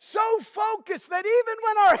be. So focused that even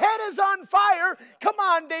when our head is on fire, come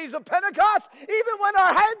on, Days of Pentecost, even when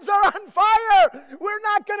our heads are on fire, we're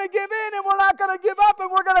not going to give in and we're not going to give up, and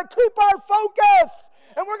we're going to keep our focus,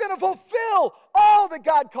 and we're going to fulfill all that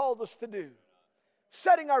God called us to do.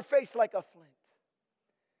 Setting our face like a flint.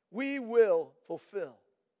 We will fulfill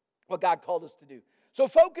what God called us to do. So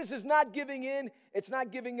focus is not giving in. It's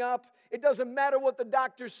not giving up. It doesn't matter what the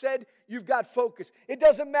doctor said. You've got focus. It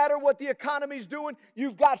doesn't matter what the economy's doing.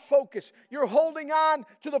 You've got focus. You're holding on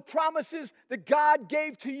to the promises that God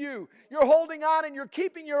gave to you. You're holding on and you're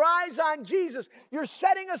keeping your eyes on Jesus. You're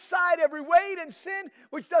setting aside every weight and sin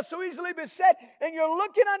which does so easily beset, and you're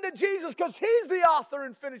looking unto Jesus because He's the author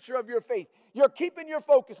and finisher of your faith. You're keeping your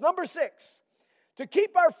focus. Number 6, to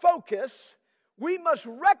keep our focus, we must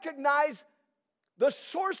recognize the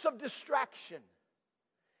source of distraction.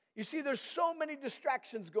 You see, there's so many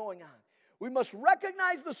distractions going on. We must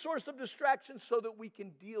recognize the source of distraction so that we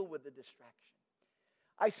can deal with the distraction.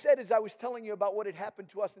 I said as I was telling you about what had happened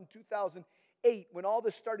to us in 2008 when all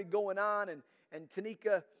this started going on and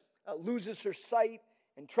Tanika loses her sight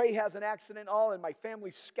and Trey has an accident, and my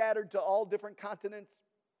family scattered to all different continents.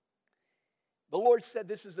 The Lord said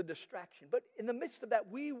this is a distraction. But in the midst of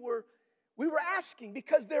that, we were asking,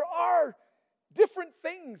 because there are different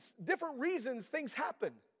things, different reasons things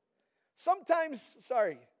happen. Sometimes,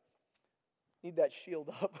 need that shield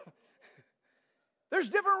up. There's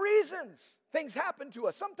different reasons things happen to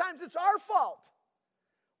us. Sometimes it's our fault.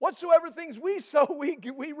 Whatsoever things we sow, we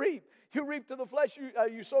reap. You reap to the flesh,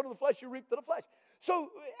 you sow to the flesh, you reap to the flesh. So,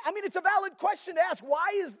 it's a valid question to ask,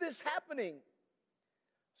 why is this happening?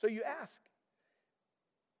 So you ask.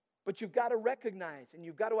 But you've got to recognize and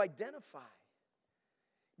you've got to identify.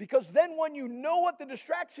 Because then when you know what the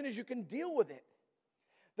distraction is, you can deal with it.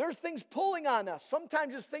 There's things pulling on us.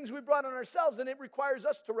 Sometimes it's things we brought on ourselves and it requires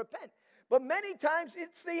us to repent. But many times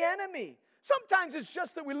it's the enemy. Sometimes it's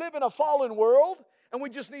just that we live in a fallen world and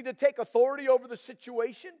we just need to take authority over the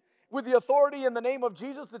situation with the authority in the name of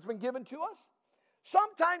Jesus that's been given to us.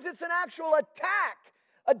 Sometimes it's an actual attack,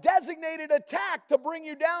 a designated attack to bring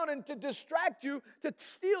you down and to distract you, to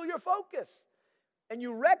steal your focus. And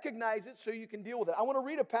you recognize it so you can deal with it. I want to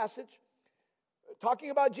read a passage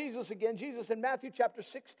talking about Jesus again. Jesus in Matthew chapter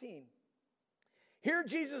 16. Here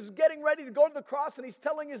Jesus is getting ready to go to the cross and he's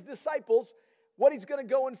telling his disciples what he's going to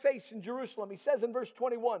go and face in Jerusalem. He says in verse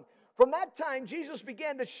 21, from that time Jesus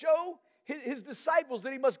began to show his disciples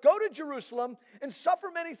that he must go to Jerusalem and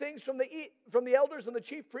suffer many things from the elders and the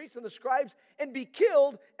chief priests and the scribes and be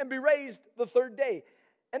killed and be raised the third day.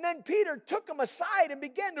 And then Peter took him aside and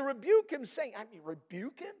began to rebuke him, saying,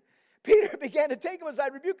 rebuke him? Peter began to take him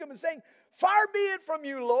aside, rebuke him, and saying, far be it from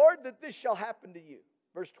you, Lord, that this shall happen to you.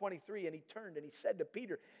 Verse 23, and he turned and he said to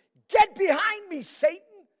Peter, get behind me, Satan.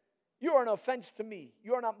 You are an offense to me.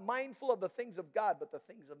 You are not mindful of the things of God, but the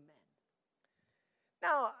things of men.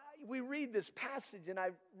 Now, we read this passage, and I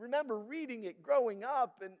remember reading it growing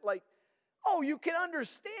up, and you can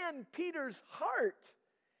understand Peter's heart.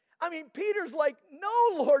 Peter's like,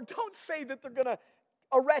 no, Lord, don't say that they're going to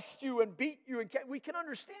arrest you and beat you. We can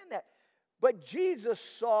understand that. But Jesus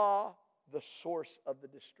saw the source of the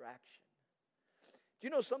distraction. Do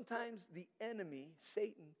you know sometimes the enemy,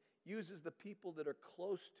 Satan, uses the people that are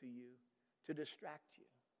close to you to distract you?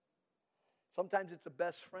 Sometimes it's a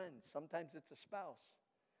best friend. Sometimes it's a spouse.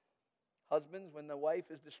 Husbands, when the wife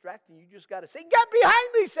is distracting, you just got to say, get behind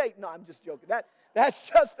me, Satan. No, I'm just joking. That's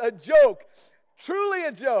just a joke. Truly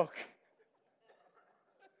a joke.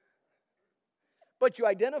 But you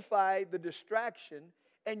identify the distraction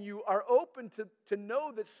and you are open to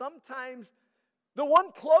know that sometimes the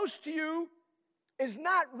one close to you is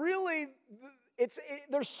not really,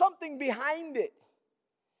 there's something behind it.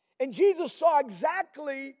 And Jesus saw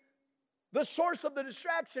exactly the source of the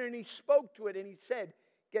distraction and he spoke to it and he said,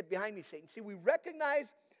 get behind me, Satan. See, we recognize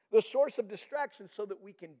the source of distraction so that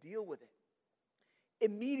we can deal with it.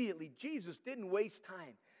 Immediately, Jesus didn't waste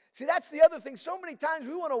time. See, that's the other thing. So many times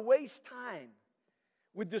we want to waste time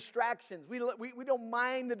with distractions. We don't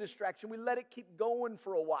mind the distraction. We let it keep going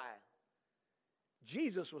for a while.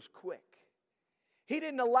 Jesus was quick. He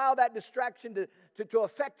didn't allow that distraction to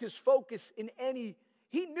affect his focus in any.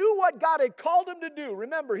 He knew what God had called him to do.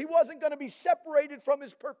 Remember, he wasn't going to be separated from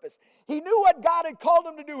his purpose. He knew what God had called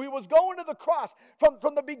him to do. He was going to the cross.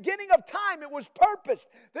 From the beginning of time, it was purposed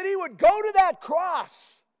that he would go to that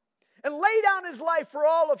cross and lay down his life for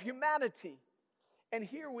all of humanity. And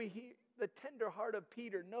here we hear the tender heart of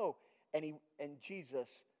Peter. No, and Jesus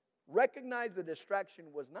recognized the distraction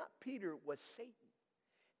was not Peter, was Satan.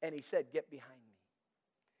 And he said, get behind me.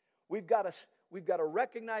 We've got to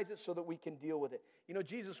recognize it so that we can deal with it. You know,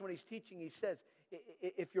 Jesus, when he's teaching, he says,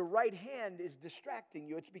 if your right hand is distracting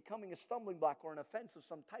you, it's becoming a stumbling block or an offense of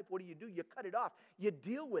some type, what do? You cut it off. You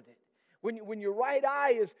deal with it. When your right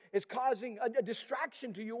eye is causing a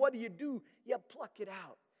distraction to you, what do? You pluck it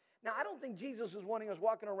out. Now, I don't think Jesus is wanting us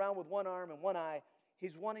walking around with one arm and one eye.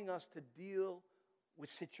 He's wanting us to deal with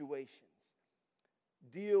situations.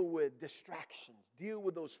 Deal with distractions. Deal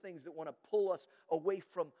with those things that want to pull us away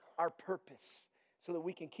from our purpose so that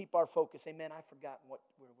we can keep our focus. Amen. I've forgotten where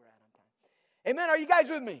we're at on time. Amen. Are you guys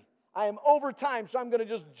with me? I am over time, so I'm going to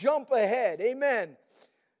just jump ahead. Amen.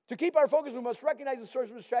 To keep our focus, we must recognize the source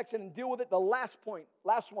of distraction and deal with it. The last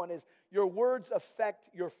one is your words affect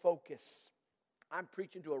your focus. I'm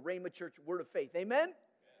preaching to a Rhema Church word of faith. Amen?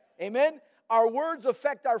 Amen. Our words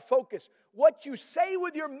affect our focus. What you say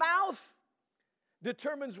with your mouth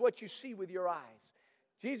determines what you see with your eyes.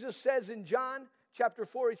 Jesus says in John chapter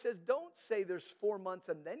 4, he says, don't say there's 4 months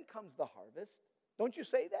and then comes the harvest. Don't you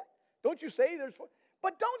say that? Don't you say there's 4?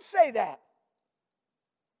 But don't say that.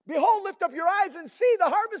 Behold, lift up your eyes and see, the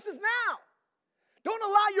harvest is now. Don't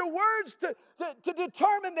allow your words to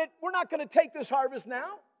determine that we're not going to take this harvest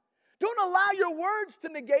now. Don't allow your words to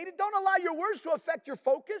negate it. Don't allow your words to affect your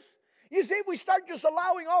focus. You see, if we start just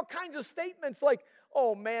allowing all kinds of statements like,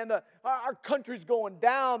 oh man, our country's going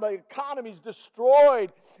down, the economy's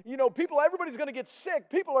destroyed, everybody's going to get sick,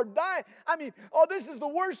 people are dying. I mean, oh, this is the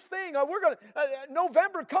worst thing.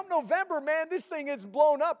 Come November, man, this thing is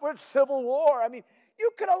blown up. We're civil war. I mean,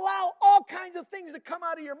 you could allow all kinds of things to come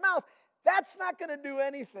out of your mouth. That's not going to do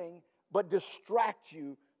anything but distract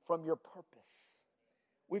you from your purpose.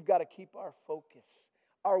 We've got to keep our focus,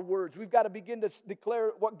 our words. We've got to begin to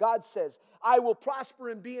declare what God says. I will prosper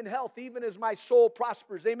and be in health, even as my soul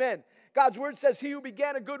prospers. Amen. God's word says, he who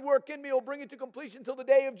began a good work in me will bring it to completion till the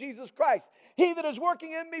day of Jesus Christ. He that is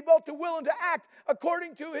working in me both to will and to act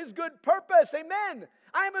according to his good purpose. Amen.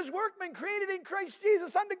 I am his workman created in Christ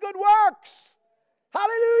Jesus unto good works.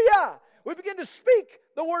 Hallelujah. We begin to speak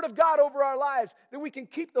the word of God over our lives, that we can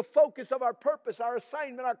keep the focus of our purpose, our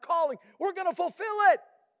assignment, our calling. We're going to fulfill it.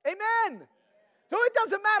 Amen. So it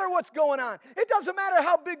doesn't matter what's going on. It doesn't matter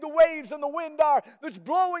how big the waves and the wind are that's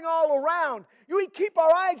blowing all around. We keep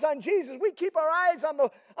our eyes on Jesus. We keep our eyes on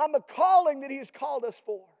the calling that he has called us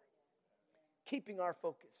for. Keeping our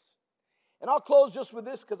focus. And I'll close just with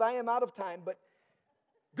this because I am out of time. But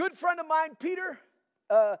good friend of mine,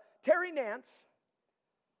 Terry Nance,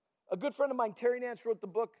 a good friend of mine, Terry Nance, wrote the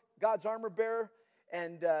book, God's Armor Bearer,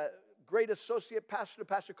 and great associate pastor to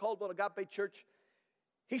Pastor Caldwell Agape Church.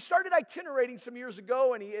 He started itinerating some years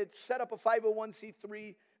ago, and he had set up a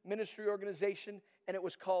 501c3 ministry organization, and it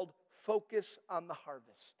was called Focus on the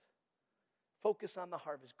Harvest. Focus on the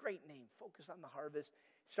Harvest. Great name, Focus on the Harvest.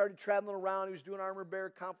 He started traveling around. He was doing armor bearer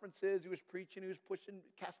conferences. He was preaching. He was pushing,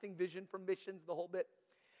 casting vision for missions, the whole bit.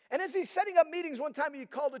 And as he's setting up meetings, one time he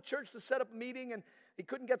called a church to set up a meeting, and he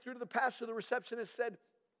couldn't get through to the pastor. The receptionist said,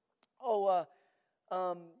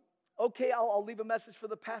 okay, I'll leave a message for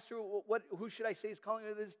the pastor. Who should I say is calling?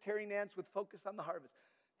 This is Terry Nance with Focus on the Harvest.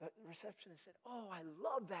 The receptionist said, oh, I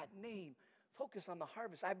love that name, Focus on the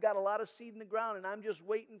Harvest. I've got a lot of seed in the ground, and I'm just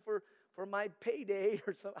waiting for my payday,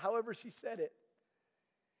 or however she said it.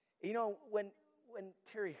 When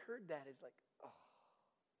Terry heard that, it's like, oh,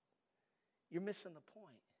 you're missing the point.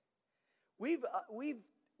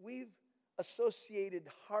 We've associated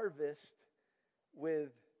harvest with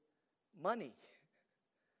money.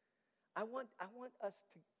 I want us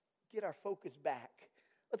to get our focus back.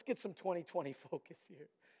 Let's get some 2020 focus here.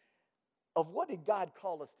 Of what did God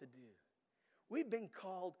call us to do? We've been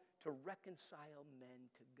called to reconcile men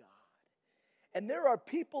to God. And there are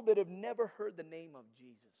people that have never heard the name of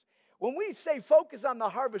Jesus. When we say focus on the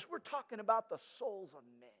harvest, we're talking about the souls of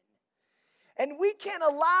men. And we can't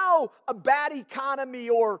allow a bad economy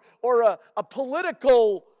or a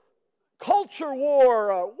political culture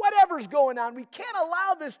war, whatever's going on. We can't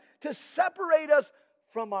allow this to separate us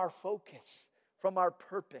from our focus, from our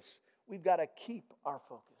purpose. We've got to keep our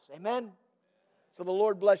focus. Amen? So the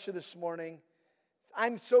Lord bless you this morning.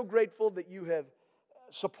 I'm so grateful that you have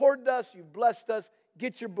supported us. You've blessed us.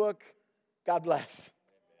 Get your book. God bless.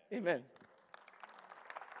 Amen.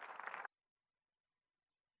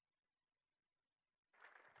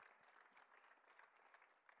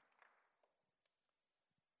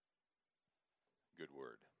 Good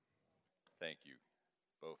word. Thank you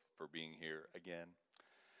both for being here again.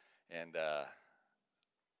 And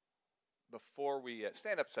before we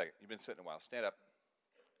stand up a second, you've been sitting a while. Stand up.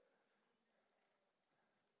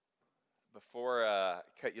 Before I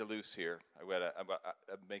cut you loose here, I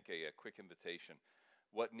make a quick invitation.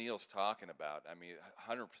 What Neil's talking about,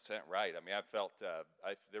 100% right. I felt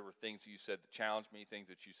there were things you said that challenged me, things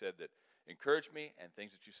that you said that encouraged me, and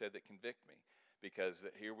things that you said that convict me. Because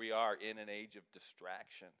here we are in an age of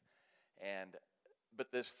distraction.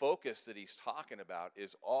 But this focus that he's talking about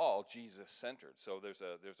is all Jesus-centered. So there's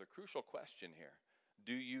a crucial question here.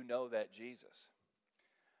 Do you know that Jesus?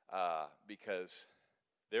 Because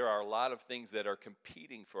there are a lot of things that are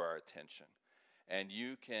competing for our attention. And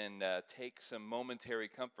you can take some momentary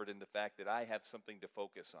comfort in the fact that I have something to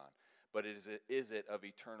focus on. But is it of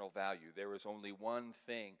eternal value? There is only one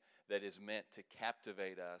thing that is meant to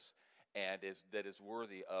captivate us and that is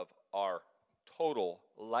worthy of our total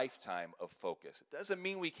lifetime of focus. It doesn't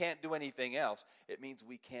mean we can't do anything else. It means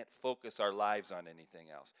we can't focus our lives on anything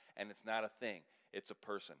else. And it's not a thing. It's a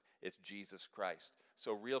person. It's Jesus Christ.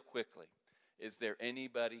 So real quickly, is there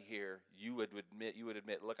anybody here you would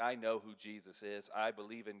admit, look, I know who Jesus is. I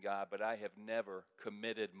believe in God, but I have never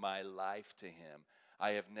committed my life to him.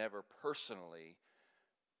 I have never personally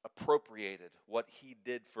appropriated what he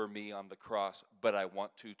did for me on the cross, but I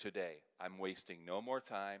want to today. I'm wasting no more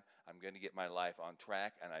time. I'm going to get my life on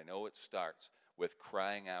track, and I know it starts with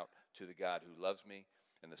crying out to the God who loves me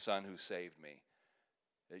and the Son who saved me,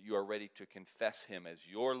 that you are ready to confess him as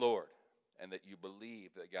your Lord and that you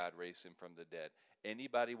believe that God raised him from the dead.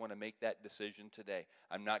 Anybody want to make that decision today?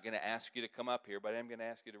 I'm not going to ask you to come up here, but I'm going to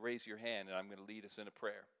ask you to raise your hand, and I'm going to lead us in a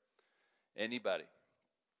prayer. Anybody?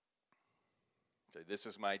 Say, this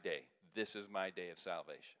is my day. This is my day of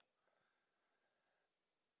salvation.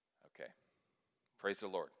 Okay. Praise the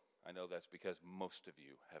Lord. I know that's because most of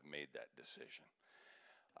you have made that decision.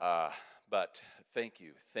 But thank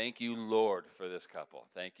you. Thank you, Lord, for this couple.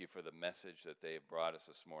 Thank you for the message that they have brought us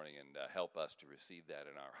this morning, and help us to receive that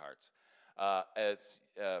in our hearts. As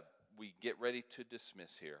we get ready to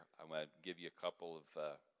dismiss here, I'm going to give you a couple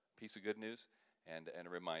of piece of good news and a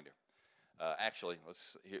reminder. Actually,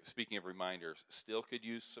 speaking of reminders, still could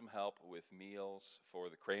use some help with meals for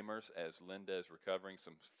the Kramers as Linda is recovering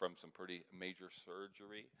from some pretty major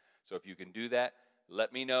surgery. So if you can do that,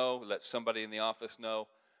 let me know. Let somebody in the office know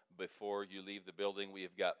before you leave the building. We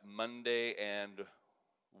have got Monday and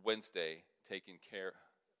Wednesday taken care.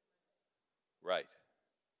 Right.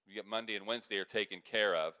 We get Monday and Wednesday are taken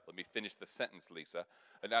care of. Let me finish the sentence, Lisa.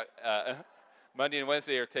 Monday and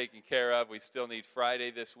Wednesday are taken care of. We still need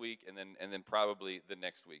Friday this week, and then probably the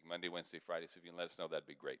next week, Monday, Wednesday, Friday. So if you can let us know, that'd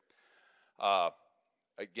be great.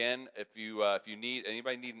 Again, if you need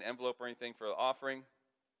anybody need an envelope or anything for the offering,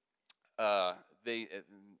 they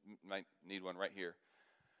might need one right here.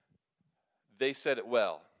 They said it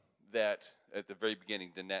well that at the very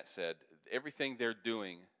beginning, Danette said everything they're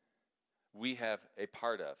doing, we have a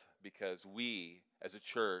part of because we, as a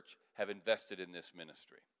church, have invested in this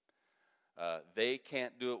ministry. They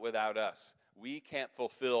can't do it without us. We can't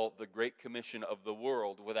fulfill the Great Commission of the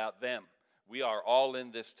world without them. We are all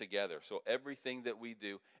in this together. So everything that we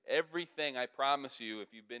do, everything, I promise you,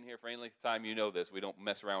 if you've been here for any length of time, you know this. We don't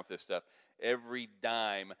mess around with this stuff. Every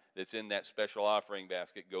dime that's in that special offering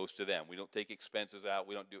basket goes to them. We don't take expenses out.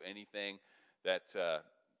 We don't do anything that,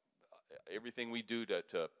 everything we do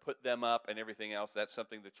to put them up and everything else, that's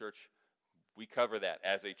something the church, we cover that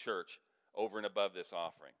as a church over and above this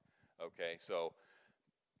offering. Okay, so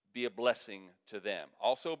be a blessing to them.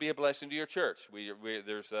 Also be a blessing to your church.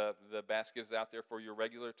 There's the baskets out there for your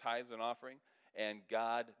regular tithes and offering, and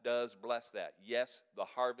God does bless that. Yes, the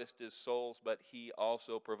harvest is souls, but he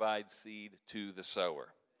also provides seed to the sower.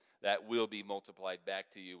 That will be multiplied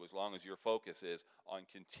back to you as long as your focus is on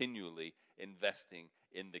continually investing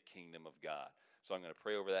in the kingdom of God. So I'm going to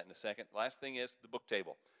pray over that in a second. Last thing is the book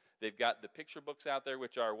table. They've got the picture books out there,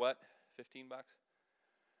 which are what? $15?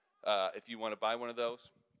 If you want to buy one of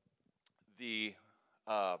those. The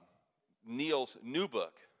Neil's new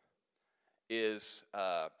book is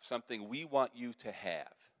something we want you to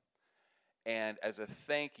have. And as a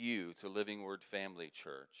thank you to Living Word Family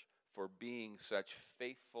Church for being such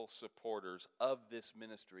faithful supporters of this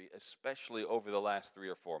ministry, especially over the last 3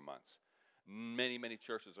 or 4 months. Many, many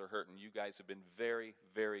churches are hurting. You guys have been very,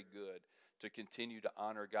 very good to continue to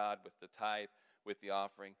honor God with the tithe, with the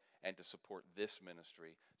offering, and to support this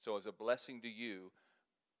ministry. So as a blessing to you,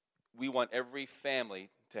 we want every family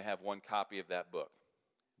to have one copy of that book.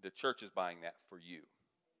 The church is buying that for you,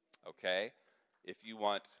 okay? If you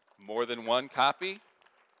want more than one copy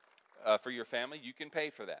for your family, you can pay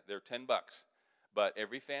for that. They're $10. But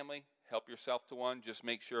every family, help yourself to one. Just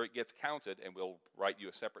make sure it gets counted, and we'll write you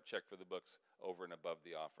a separate check for the books over and above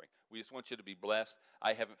the offering. We just want you to be blessed.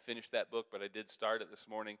 I haven't finished that book, but I did start it this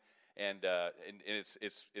morning, and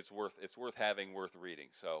it's worth having, worth reading.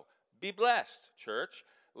 So be blessed, church.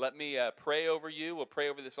 Let me pray over you. We'll pray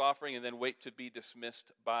over this offering and then wait to be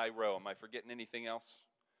dismissed by row. Am I forgetting anything else?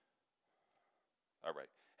 All right.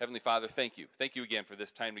 Heavenly Father, thank you. Thank you again for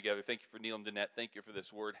this time together. Thank you for Neil and Danette. Thank you for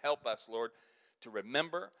this word. Help us, Lord, to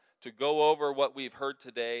remember, to go over what we've heard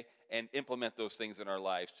today and implement those things in our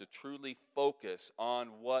lives, to truly focus on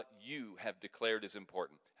what you have declared is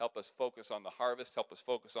important. Help us focus on the harvest. Help us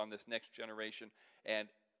focus on this next generation, and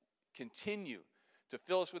continue to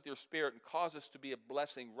fill us with your Spirit and cause us to be a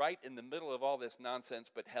blessing right in the middle of all this nonsense,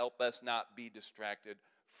 but help us not be distracted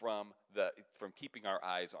from keeping our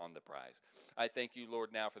eyes on the prize. I thank you,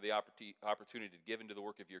 Lord, now for the opportunity to give into the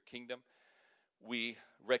work of your kingdom. We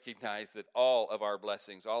recognize that all of our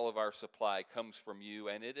blessings, all of our supply comes from you,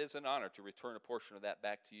 and it is an honor to return a portion of that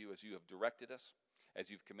back to you as you have directed us, as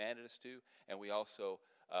you've commanded us to, and we also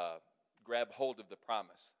grab hold of the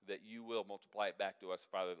promise that you will multiply it back to us,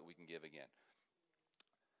 Father, that we can give again.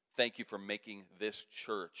 Thank you for making this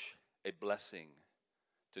church a blessing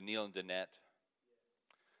to Neil and Danette,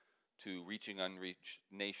 to reaching unreached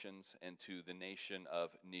nations, and to the nation of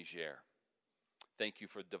Niger. Thank you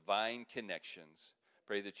for divine connections.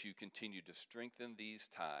 Pray that you continue to strengthen these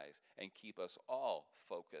ties and keep us all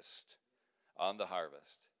focused on the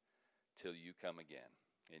harvest till you come again.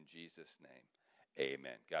 In Jesus' name,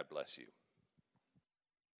 amen. God bless you.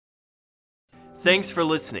 Thanks for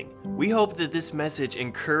listening. We hope that this message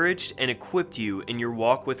encouraged and equipped you in your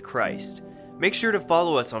walk with Christ. Make sure to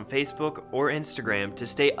follow us on Facebook or Instagram to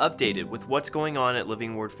stay updated with what's going on at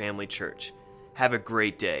Living Word Family Church. Have a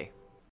great day.